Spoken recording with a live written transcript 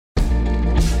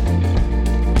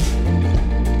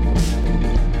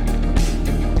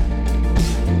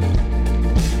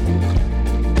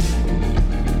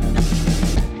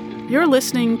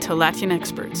listening to Latin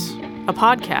Experts, a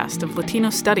podcast of Latino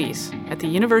studies at the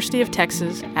University of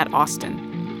Texas at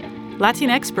Austin. Latin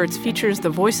Experts features the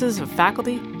voices of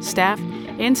faculty, staff,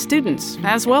 and students,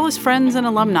 as well as friends and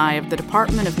alumni of the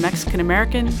Department of Mexican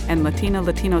American and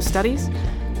Latino Studies,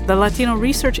 the Latino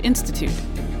Research Institute,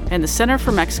 and the Center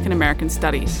for Mexican American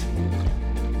Studies.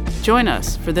 Join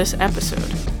us for this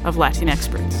episode of Latin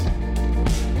Experts.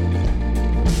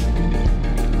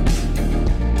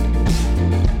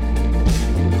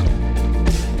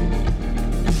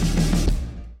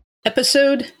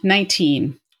 Episode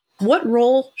 19. What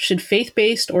role should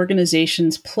faith-based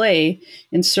organizations play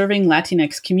in serving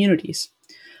Latinx communities?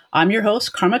 I'm your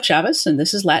host, Karma Chavez, and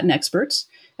this is Latin Experts,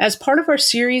 as part of our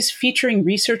series featuring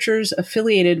researchers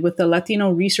affiliated with the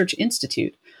Latino Research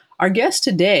Institute. Our guest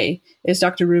today is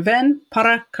Dr. Ruben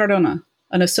Parra-Cardona,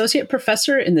 an associate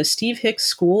professor in the Steve Hicks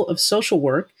School of Social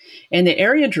Work and the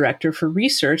area director for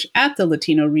research at the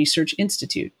Latino Research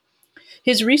Institute.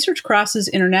 His research crosses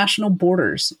international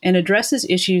borders and addresses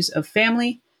issues of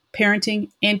family, parenting,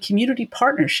 and community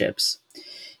partnerships.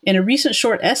 In a recent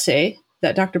short essay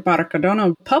that Dr.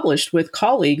 Parra-Cardona published with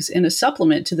colleagues in a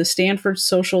supplement to the Stanford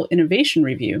Social Innovation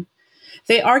Review,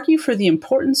 they argue for the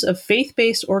importance of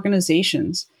faith-based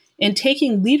organizations in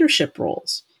taking leadership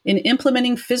roles in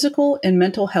implementing physical and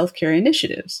mental health care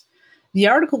initiatives. The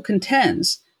article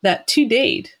contends that to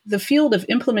date, the field of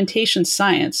implementation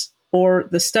science, or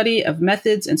the study of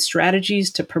methods and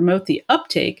strategies to promote the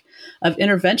uptake of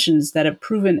interventions that have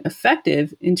proven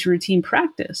effective into routine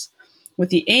practice, with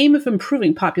the aim of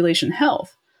improving population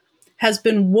health, has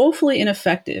been woefully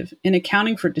ineffective in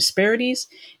accounting for disparities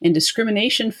and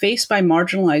discrimination faced by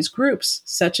marginalized groups,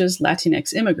 such as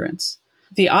Latinx immigrants.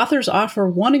 The authors offer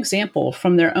one example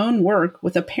from their own work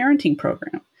with a parenting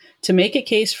program to make a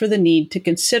case for the need to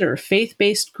consider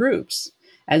faith-based groups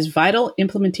as vital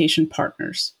implementation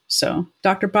partners. So,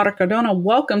 Dr. Parra-Cardona,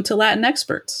 welcome to Latin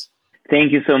Experts.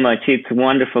 Thank you so much. It's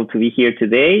wonderful to be here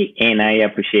today, and I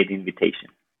appreciate the invitation.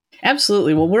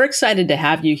 Absolutely. Well, we're excited to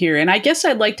have you here. And I guess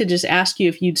I'd like to just ask you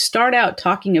if you'd start out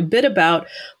talking a bit about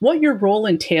what your role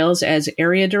entails as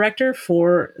area director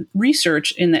for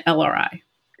research in the LRI.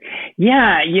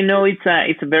 Yeah,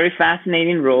 it's a very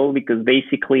fascinating role because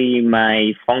basically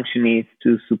my function is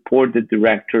to support the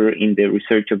director in the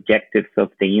research objectives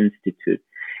of the Institute.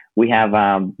 We have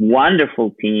a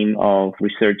wonderful team of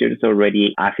researchers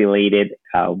already affiliated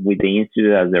with the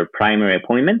Institute as their primary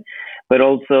appointment, but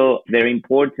also very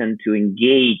important to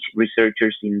engage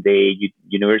researchers in the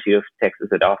University of Texas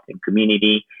at Austin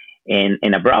community and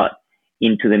abroad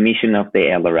into the mission of the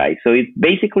LRI. So it's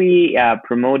basically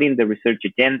promoting the research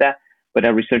agenda, but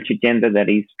a research agenda that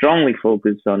is strongly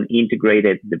focused on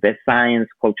integrated the best science,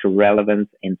 cultural relevance,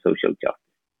 and social justice.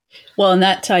 Well, and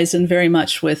that ties in very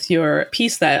much with your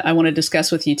piece that I want to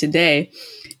discuss with you today.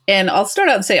 And I'll start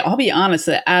out and say, I'll be honest,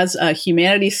 that as a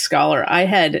humanities scholar, I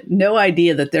had no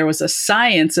idea that there was a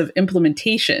science of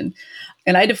implementation.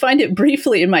 And I defined it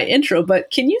briefly in my intro, but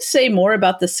can you say more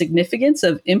about the significance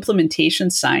of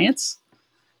implementation science?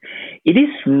 It is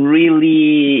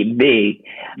really big.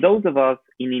 Those of us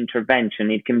in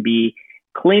intervention, it can be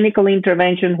clinical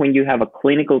intervention when you have a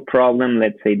clinical problem,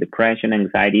 let's say depression,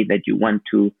 anxiety, that you want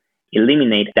to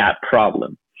eliminate that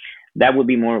problem. That would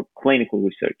be more clinical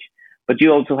research. But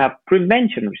you also have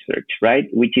prevention research, right?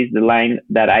 Which is the line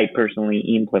that I personally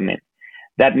implement.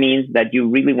 That means that you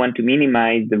really want to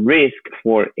minimize the risk,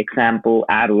 for example,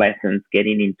 adolescents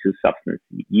getting into substance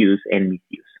use and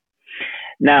misuse.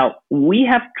 Now, we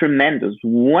have tremendous,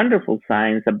 wonderful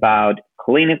science about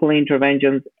clinical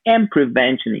interventions and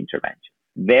prevention interventions.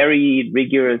 Very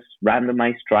rigorous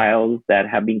randomized trials that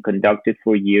have been conducted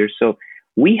for years. So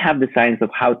we have the science of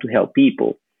how to help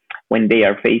people when they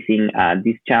are facing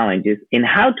these challenges and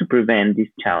how to prevent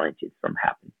these challenges from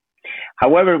happening.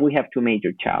 However, we have two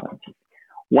major challenges.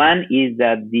 One is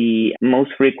that the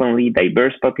most frequently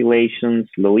diverse populations,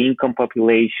 low-income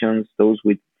populations, those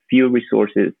with few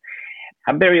resources,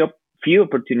 have very few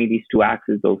opportunities to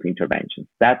access those interventions.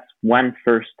 That's one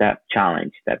first step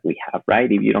challenge that we have,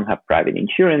 right? If you don't have private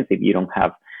insurance, if you don't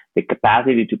have the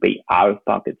capacity to pay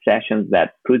out-of-pocket sessions,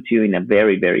 that puts you in a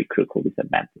very, very critical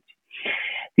disadvantage.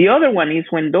 The other one is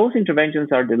when those interventions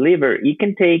are delivered, it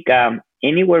can take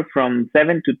anywhere from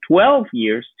 7 to 12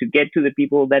 years to get to the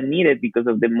people that need it because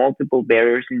of the multiple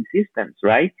barriers in systems,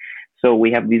 right? So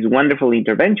we have these wonderful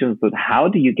interventions, but how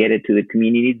do you get it to the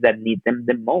communities that need them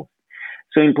the most?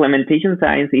 So implementation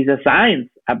science is a science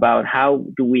about how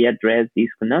do we address these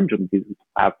conundrums. We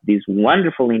have these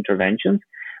wonderful interventions,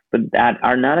 but that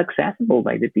are not accessible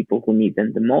by the people who need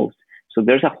them the most. So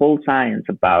there's a whole science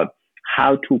about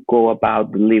how to go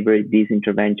about delivering these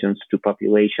interventions to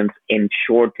populations and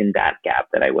shorten that gap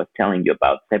that I was telling you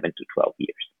about, 7 to 12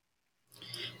 years.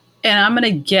 And I'm going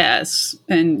to guess,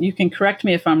 and you can correct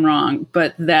me if I'm wrong,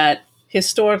 but that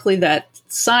historically that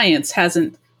science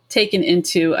hasn't taken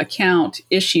into account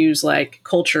issues like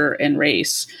culture and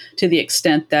race to the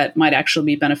extent that might actually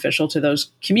be beneficial to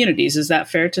those communities. Is that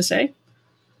fair to say?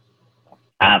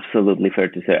 Absolutely fair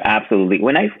to say. Absolutely.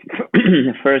 When I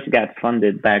first got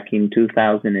funded back in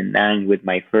 2009 with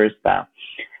my first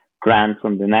grant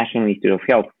from the National Institute of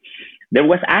Health, there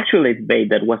was actually a debate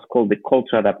that was called the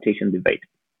cultural adaptation debate.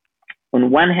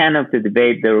 On one hand of the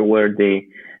debate, there were the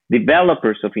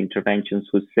developers of interventions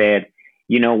who said,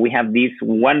 we have these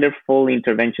wonderful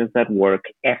interventions that work,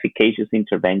 efficacious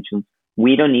interventions.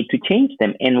 We don't need to change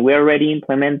them. And we're already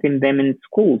implementing them in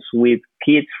schools with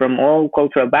kids from all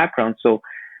cultural backgrounds. So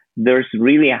there's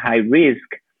really a high risk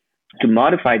to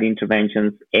modify the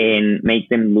interventions and make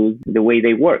them lose the way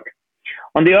they work.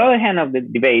 On the other hand of the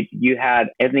debate, you had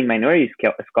ethnic minority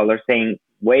scholars saying,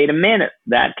 wait a minute,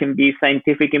 that can be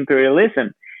scientific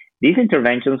imperialism. These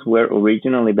interventions were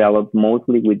originally developed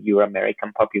mostly with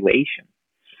Euro-American population,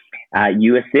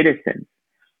 U.S. citizens,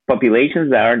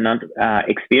 populations that are not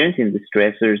experiencing the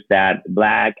stressors that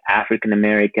Black, African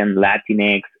American,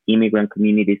 Latinx, immigrant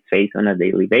communities face on a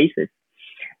daily basis.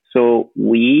 So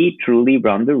we truly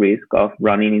run the risk of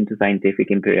running into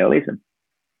scientific imperialism.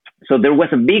 So there was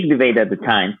a big debate at the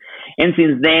time. And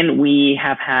since then, we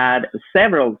have had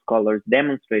several scholars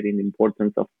demonstrating the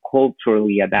importance of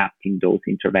culturally adapting those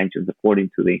interventions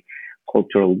according to the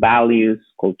cultural values,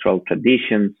 cultural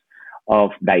traditions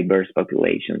of diverse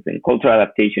populations. And cultural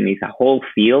adaptation is a whole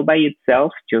field by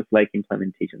itself, just like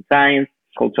implementation science.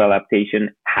 Cultural adaptation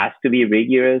has to be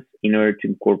rigorous in order to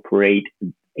incorporate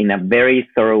in a very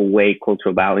thorough way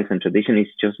cultural values and tradition. It's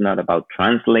just not about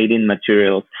translating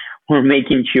materials or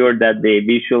making sure that the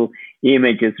visual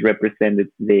images represented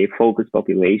the focus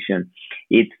population.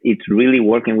 It's really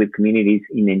working with communities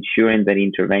in ensuring that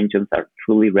interventions are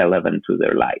truly relevant to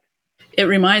their lives. It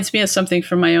reminds me of something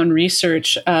from my own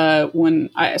research.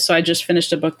 I just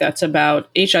finished a book that's about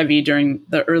HIV during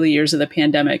the early years of the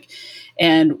pandemic.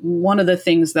 And one of the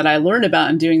things that I learned about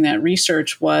in doing that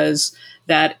research was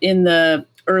that in the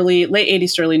late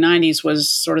 80s to early 90s was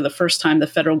sort of the first time the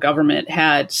federal government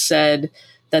had said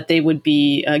that they would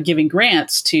be giving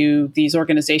grants to these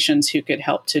organizations who could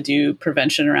help to do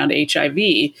prevention around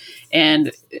HIV.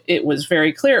 And it was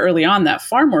very clear early on that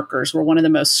farm workers were one of the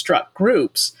most struck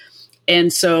groups.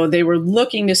 And so they were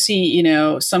looking to see,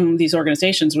 some of these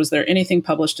organizations, was there anything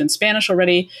published in Spanish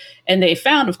already? And they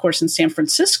found, of course, in San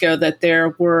Francisco that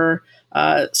there were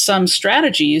some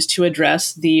strategies to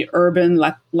address the urban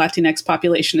Latinx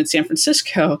population in San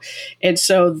Francisco. And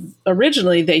so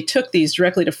originally they took these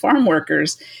directly to farm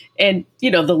workers and,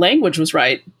 the language was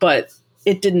right, but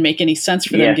it didn't make any sense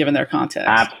for them given their context.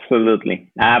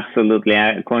 Absolutely.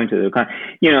 According to the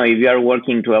if you are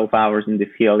working 12 hours in the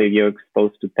field, if you're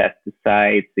exposed to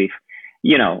pesticides,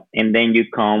 and then you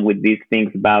come with these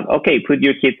things about, okay, put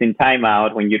your kids in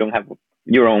timeout when you don't have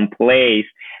your own place.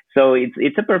 So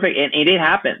it's a perfect, and it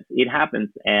happens. It happens.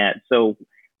 So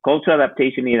cultural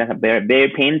adaptation is a very,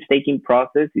 very painstaking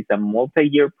process. It's a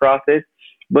multi-year process.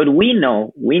 But we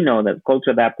know that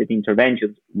culture adapted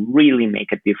interventions really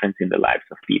make a difference in the lives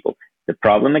of people. The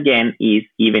problem, again, is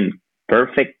even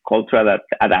perfect cultural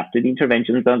adapted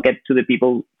interventions don't get to the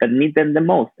people that need them the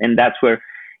most. And that's where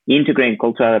integrating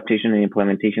cultural adaptation and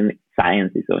implementation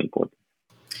science is so important.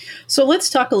 So let's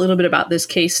talk a little bit about this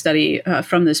case study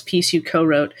from this piece you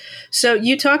co-wrote. So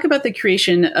you talk about the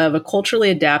creation of a culturally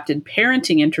adapted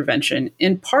parenting intervention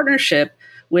in partnership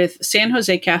with San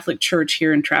Jose Catholic Church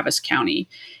here in Travis County.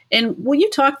 And will you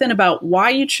talk then about why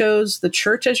you chose the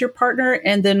church as your partner,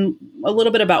 and then a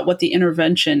little bit about what the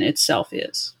intervention itself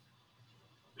is?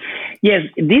 Yes,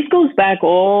 this goes back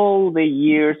all the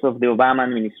years of the Obama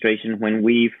administration when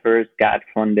we first got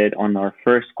funded on our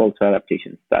first cultural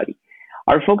adaptation study.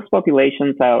 Our focus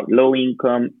populations are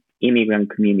low-income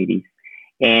immigrant communities,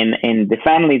 and the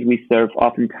families we serve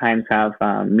oftentimes have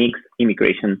mixed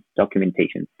immigration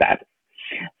documentation status.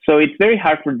 So it's very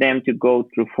hard for them to go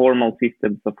through formal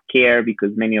systems of care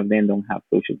because many of them don't have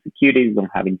social security, don't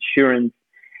have insurance.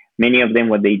 Many of them,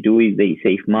 what they do is they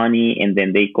save money and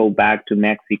then they go back to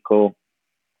Mexico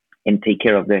and take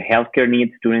care of their healthcare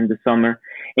needs during the summer.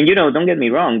 And, don't get me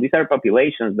wrong, these are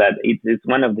populations that it's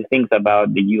one of the things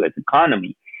about the U.S.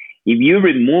 economy. If you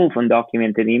remove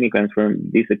undocumented immigrants from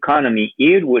this economy,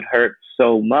 it would hurt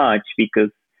so much because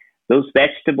those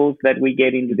vegetables that we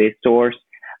get into the stores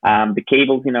the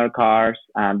cables in our cars,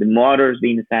 the motors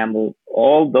being assembled,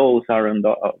 all those are on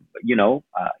the,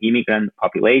 immigrant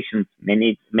populations,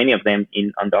 many of them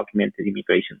in undocumented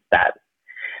immigration status.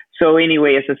 So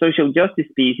anyway, as a social justice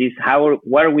species,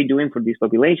 what are we doing for these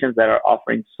populations that are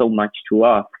offering so much to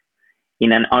us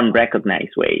in an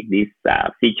unrecognized way? This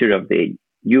feature of the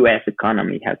U.S.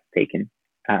 economy has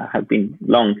been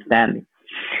long-standing.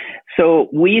 So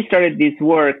we started this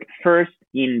work first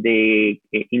in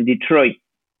Detroit,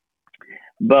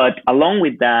 but along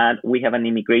with that, we have an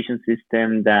immigration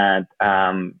system that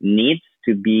needs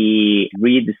to be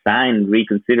redesigned,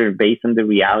 reconsidered based on the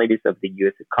realities of the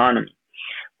U.S. economy.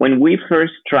 When we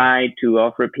first tried to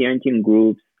offer parenting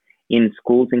groups in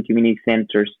schools and community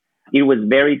centers, it was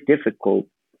very difficult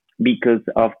because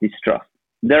of distrust.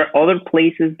 There are other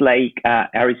places like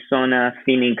Arizona,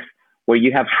 Phoenix, where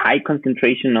you have high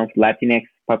concentration of Latinx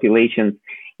populations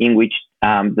in which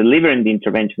delivering the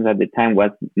interventions at the time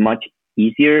was much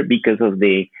easier because of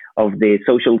the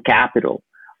social capital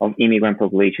of immigrant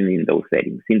population in those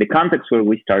settings. In the context where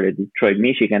we started, Detroit,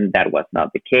 Michigan, that was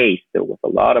not the case. There was a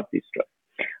lot of distrust.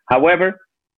 However,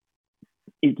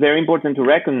 it's very important to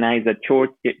recognize that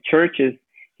churches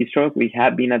historically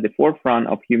have been at the forefront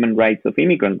of human rights of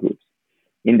immigrant groups.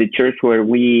 In the church where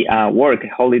we work,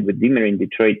 Holy Redeemer in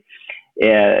Detroit,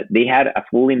 they had a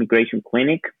full immigration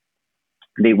clinic.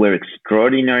 They were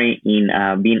extraordinary in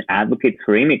being advocates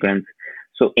for immigrants.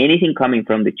 So anything coming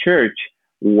from the church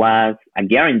was a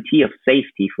guarantee of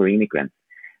safety for immigrants.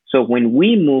 So when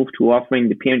we moved to offering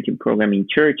the parenting program in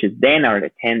churches, then our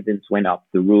attendance went up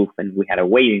the roof and we had a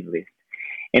waiting list.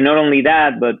 And not only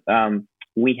that, but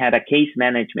we had a case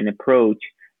management approach.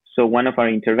 So one of our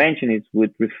interventionists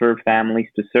would refer families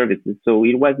to services. So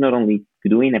it was not only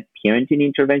doing a parenting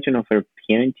intervention of our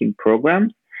parenting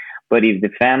programs, but if the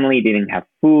family didn't have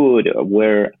food or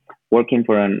were working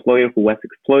for an employer who was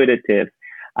exploitative,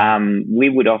 we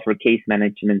would offer case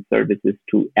management services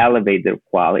to elevate their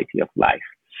quality of life.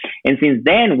 And since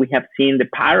then, we have seen the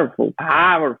powerful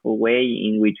way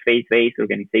in which faith-based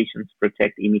organizations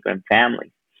protect immigrant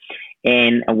families.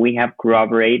 And we have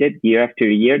corroborated year after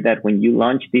year that when you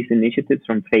launch these initiatives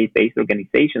from faith-based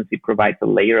organizations, it provides a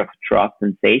layer of trust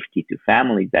and safety to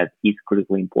families that is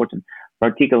critically important,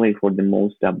 particularly for the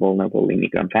most vulnerable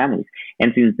immigrant families.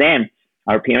 And since then,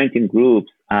 our parenting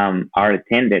groups are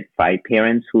attended by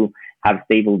parents who have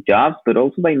stable jobs, but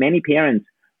also by many parents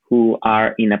who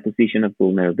are in a position of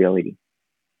vulnerability.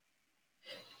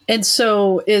 And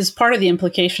so is part of the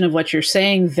implication of what you're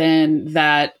saying then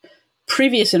that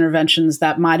previous interventions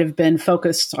that might have been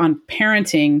focused on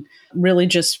parenting really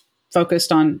just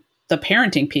focused on the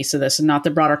parenting piece of this and not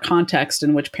the broader context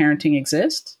in which parenting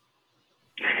exists?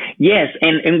 Yes,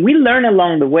 and we learn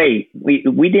along the way. We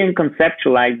didn't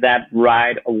conceptualize that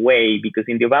right away because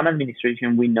in the Obama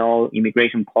administration, we know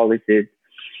immigration policies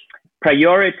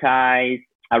prioritize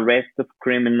arrest of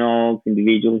criminals,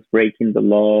 individuals breaking the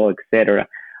law, etc.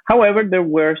 However, there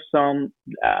were some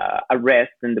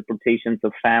arrests and deportations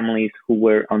of families who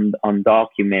were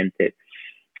undocumented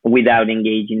without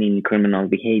engaging in criminal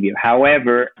behavior.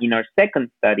 However, in our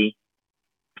second study,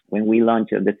 when we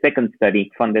launched the second study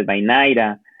funded by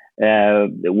NIDA,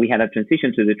 we had a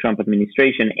transition to the Trump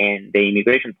administration and the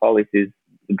immigration policies,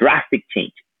 drastic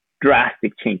change.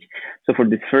 So for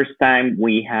the first time,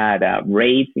 we had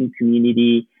raids in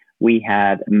community. We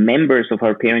had members of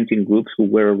our parenting groups who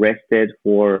were arrested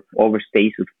for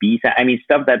overstays of visa. I mean,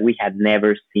 stuff that we had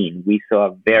never seen. We saw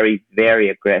a very, very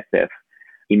aggressive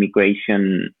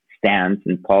immigration stance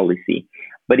and policy.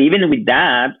 But even with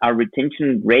that, our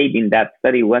retention rate in that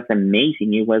study was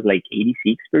amazing. It was like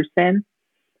 86%.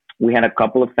 We had a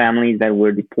couple of families that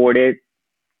were deported,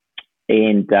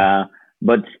 and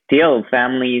but still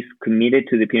families committed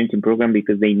to the parenting program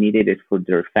because they needed it for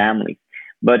their families.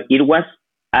 But it was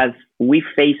as we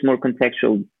face more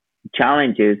contextual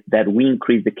challenges that we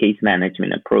increased the case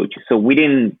management approach. So we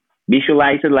didn't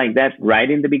visualize it like that right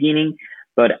in the beginning,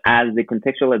 but as the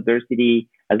contextual adversity,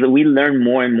 as we learn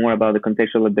more and more about the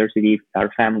contextual adversity our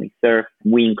families serve,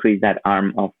 we increase that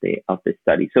arm of the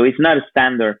study. So it's not a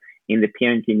standard in the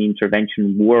parenting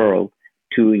intervention world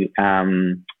to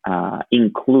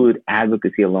include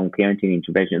advocacy along parenting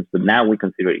interventions, but now we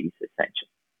consider it is essential.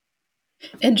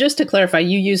 And just to clarify,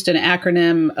 you used an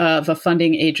acronym of a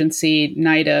funding agency,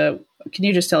 NIDA. Can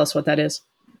you just tell us what that is?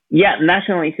 Yeah,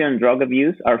 National Institute on Drug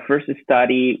Abuse. Our first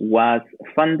study was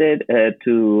funded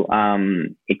to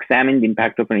examine the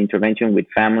impact of an intervention with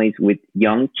families with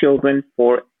young children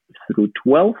 4 through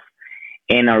 12.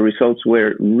 And our results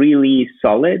were really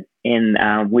solid. And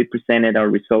we presented our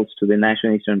results to the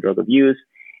National Institute on Drug Abuse.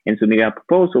 and submitted a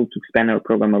proposal to expand our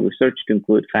program of research to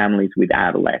include families with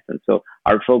adolescents. So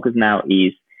our focus now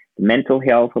is the mental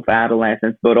health of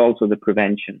adolescents, but also the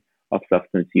prevention of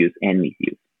substance use and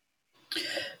misuse.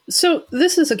 So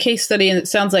this is a case study, and it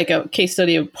sounds like a case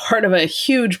study of part of a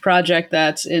huge project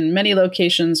that's in many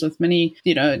locations with many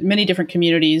different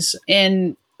communities.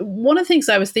 And one of the things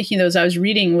I was thinking, though, as I was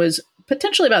reading, was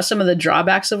potentially about some of the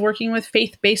drawbacks of working with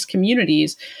faith-based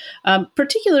communities,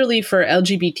 particularly for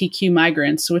LGBTQ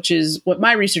migrants, which is what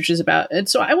my research is about. And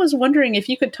so I was wondering if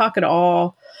you could talk at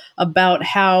all about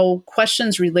how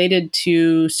questions related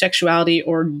to sexuality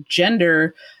or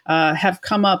gender have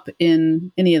come up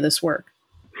in any of this work.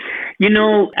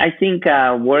 I think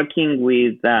working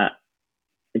with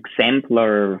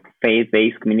exemplar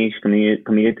faith-based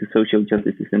committed to social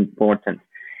justice is important.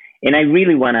 And I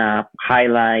really want to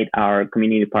highlight our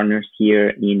community partners here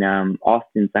in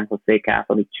Austin, San Jose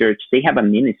Catholic Church. They have a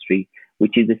ministry,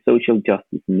 which is the Social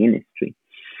Justice Ministry.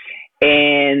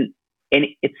 And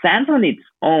it stands on its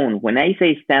own. When I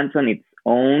say stands on its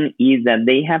own, is that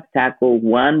they have tackled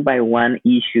one by one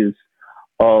issues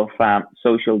of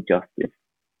social justice.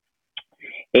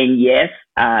 And yes,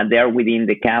 they are within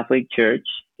the Catholic Church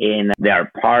and they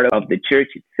are part of the church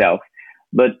itself.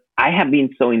 But I have been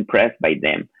so impressed by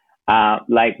them.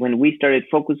 Like when we started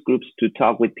focus groups to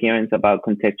talk with parents about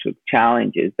contextual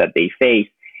challenges that they face,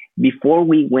 before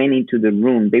we went into the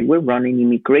room, they were running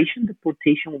immigration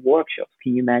deportation workshops.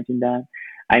 Can you imagine that?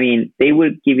 I mean, they were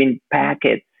giving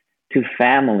packets to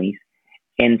families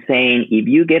and saying, if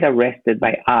you get arrested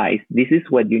by ICE, this is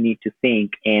what you need to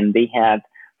think. And they had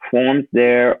forms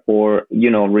there or,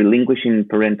 relinquishing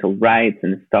parental rights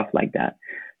and stuff like that.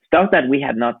 Stuff that we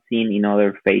had not seen in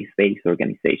other faith-based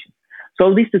organizations. So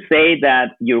all this to say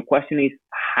that your question is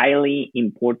highly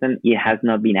important. It has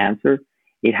not been answered.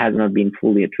 It has not been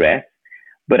fully addressed.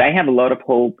 But I have a lot of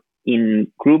hope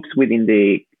in groups within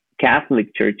the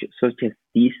Catholic Church, such as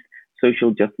this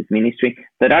social justice ministry,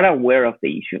 that are aware of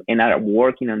the issue and are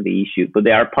working on the issue. But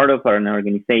they are part of an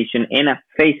organization and a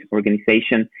faith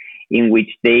organization in which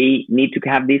they need to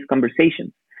have these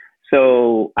conversations.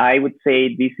 So I would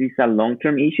say this is a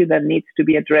long-term issue that needs to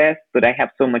be addressed, but I have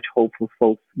so much hope for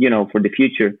folks, for the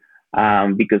future,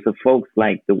 because of folks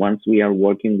like the ones we are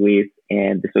working with,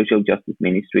 and the social justice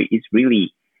ministry is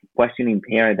really questioning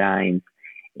paradigms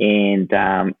and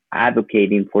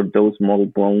advocating for those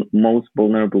most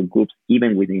vulnerable groups,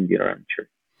 even within their own church.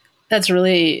 That's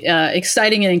really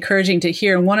exciting and encouraging to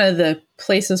hear. And one of the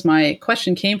places my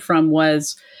question came from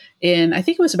was I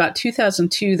think it was about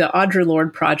 2002, the Audre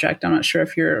Lorde Project. I'm not sure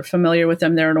if you're familiar with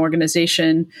them. They're an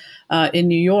organization in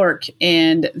New York,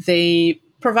 and they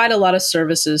provide a lot of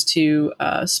services to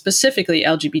specifically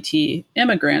LGBT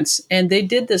immigrants. And they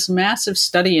did this massive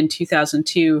study in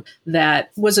 2002 that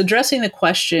was addressing the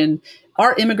question,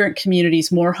 are immigrant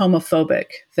communities more homophobic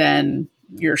than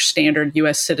your standard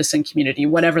U.S. citizen community,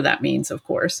 whatever that means, of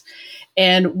course.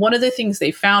 And one of the things they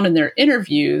found in their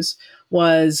interviews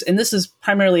was, and this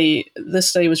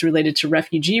study was related to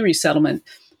refugee resettlement,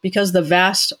 because the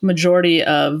vast majority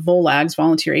of VOLAGs,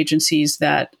 volunteer agencies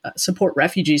that support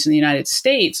refugees in the United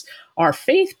States, are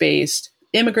faith-based.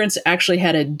 Immigrants actually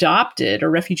had adopted, or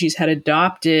refugees had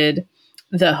adopted,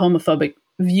 the homophobic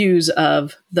views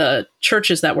of the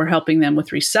churches that were helping them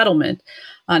with resettlement.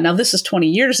 Now, this is 20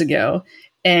 years ago.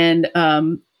 And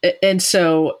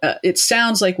so it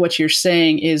sounds like what you're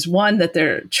saying is, one, that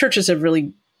their churches have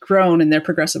really grown in their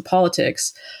progressive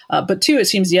politics. But two, it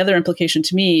seems the other implication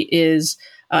to me is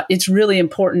it's really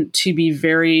important to be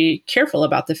very careful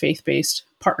about the faith-based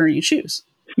partner you choose.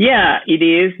 Yeah, it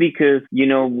is, because,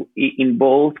 in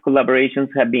both collaborations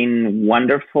have been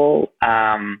wonderful.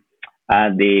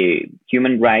 The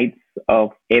human rights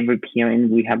of every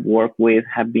parent we have worked with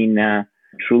have been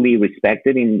truly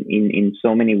respected in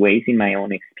so many ways, in my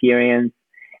own experience.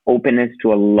 Openness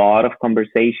to a lot of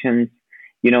conversations.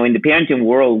 In the parenting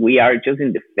world, we are just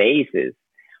in the phases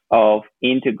of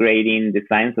integrating the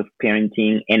science of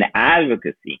parenting and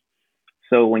advocacy.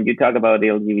 So when you talk about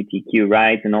LGBTQ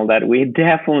rights and all that, we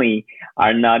definitely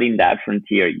are not in that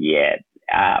frontier yet.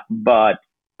 But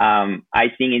I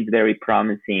think it's very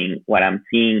promising what I'm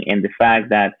seeing, and the fact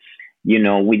that,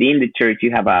 within the church,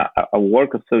 you have a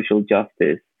work of social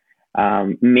justice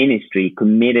ministry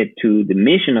committed to the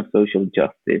mission of social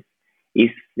justice is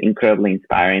incredibly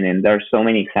inspiring. And there are so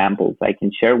many examples I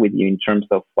can share with you in terms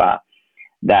of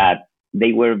that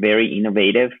they were very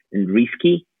innovative and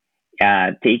risky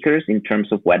takers in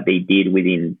terms of what they did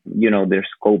within, their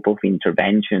scope of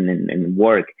intervention and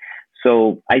work.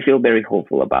 So I feel very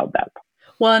hopeful about that.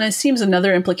 Well, and it seems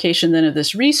another implication then of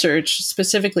this research,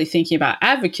 specifically thinking about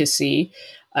advocacy,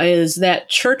 is that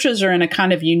churches are in a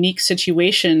kind of unique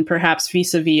situation, perhaps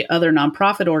vis-a-vis other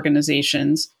nonprofit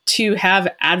organizations, to have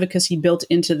advocacy built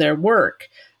into their work,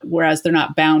 whereas they're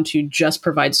not bound to just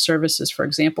provide services, for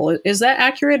example. Is that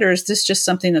accurate, or is this just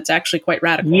something that's actually quite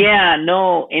radical? Yeah,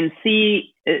 no, and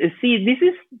see,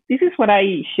 this is what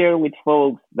I share with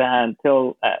folks that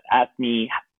ask me,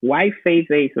 why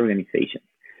faith-based organizations?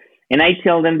 And I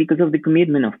tell them because of the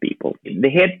commitment of people. The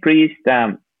head priest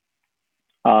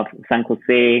of San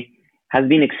Jose has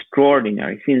been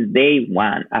extraordinary since day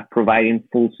one of providing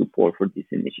full support for this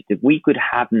initiative. We could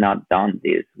have not done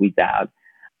this without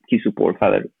his support,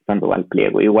 Father Sandoval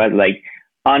Pliego. It was like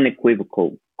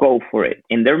unequivocal, go for it.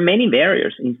 And there are many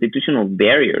barriers, institutional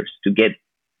barriers to get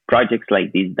projects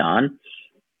like this done.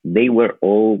 They were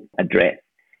all addressed.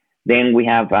 Then we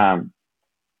have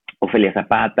Ofelia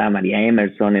Zapata, Maria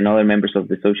Emerson, and other members of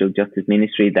the social justice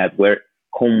ministry that were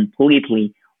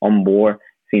completely on board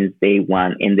since day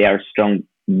one, and they are strong,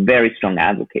 very strong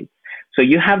advocates. So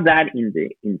you have that in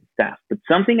the staff. But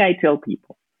something I tell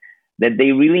people that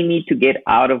they really need to get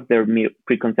out of their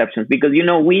preconceptions, because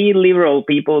we liberal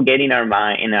people get in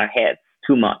our heads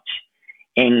too much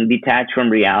and detach from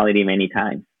reality many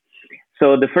times.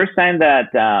 So the first time that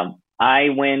I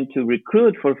went to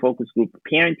recruit for focus group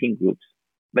parenting groups,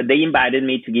 but they invited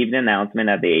me to give the announcement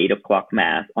at the 8:00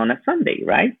 mass on a Sunday,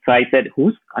 right? So I said,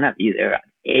 who's going to be there at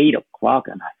 8:00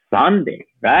 on a Sunday,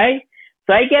 right?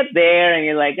 So I get there and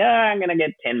you're like, I'm going to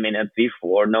get 10 minutes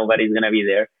before. Nobody's going to be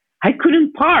there. I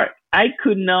couldn't park. I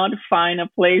could not find a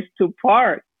place to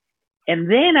park. And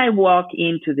then I walk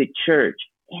into the church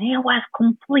and it was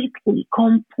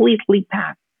completely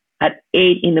packed at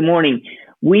 8 a.m.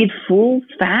 with full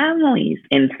families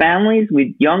and families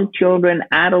with young children,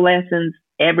 adolescents,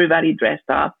 everybody dressed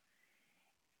up.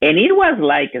 And it was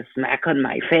like a smack on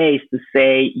my face to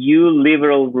say, you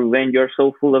liberal Ruben, you're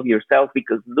so full of yourself,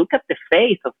 because look at the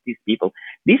face of these people.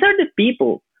 These are the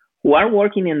people who are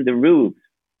working in the roofs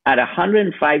at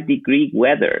 105-degree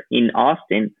weather in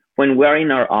Austin when we're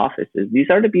in our offices. These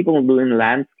are the people doing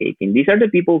landscaping. These are the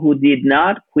people who did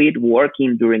not quit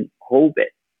working during COVID,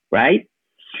 right?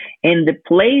 And the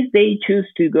place they choose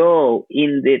to go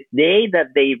in the day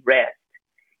that they rest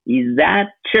is that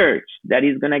church that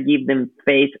is going to give them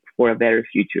faith for a better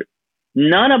future.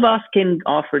 None of us can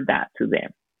offer that to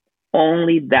them.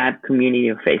 Only that community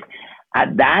of faith.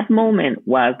 At that moment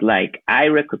was like, I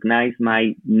recognized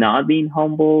my not being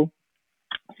humble,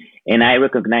 and I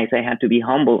recognized I had to be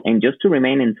humble and just to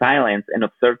remain in silence and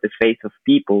observe the face of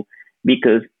people,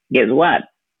 because guess what?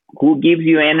 Who gives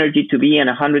you energy to be in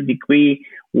 100-degree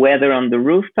weather on the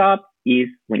rooftop is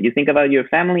when you think about your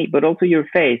family, but also your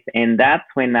faith. And that's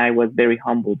when I was very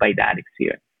humbled by that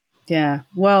experience. Yeah.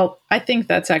 Well, I think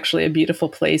that's actually a beautiful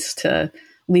place to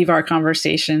leave our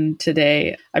conversation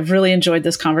today. I've really enjoyed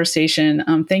this conversation.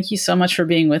 Thank you so much for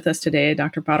being with us today,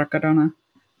 Dr. Parra-Cardona.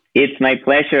 It's my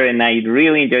pleasure, and I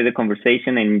really enjoyed the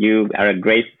conversation, and you are a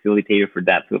great facilitator for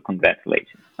that, so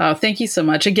congratulations. Oh, thank you so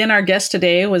much. Again, our guest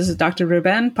today was Dr.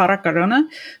 Ruben Parra-Cardona,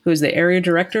 who is the Area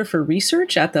Director for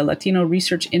Research at the Latino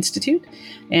Research Institute.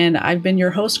 And I've been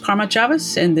your host, Karma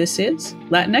Chavez, and this is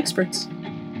Latin Experts.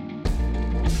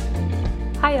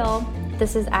 Hi, all.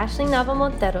 This is Ashley Nava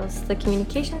Monteros, the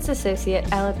Communications Associate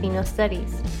at Latino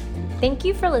Studies. Thank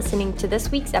you for listening to this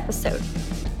week's episode.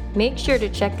 Make sure to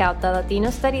check out the Latino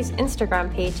Studies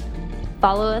Instagram page.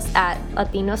 Follow us at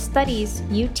Latino Studies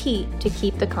UT to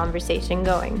keep the conversation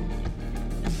going.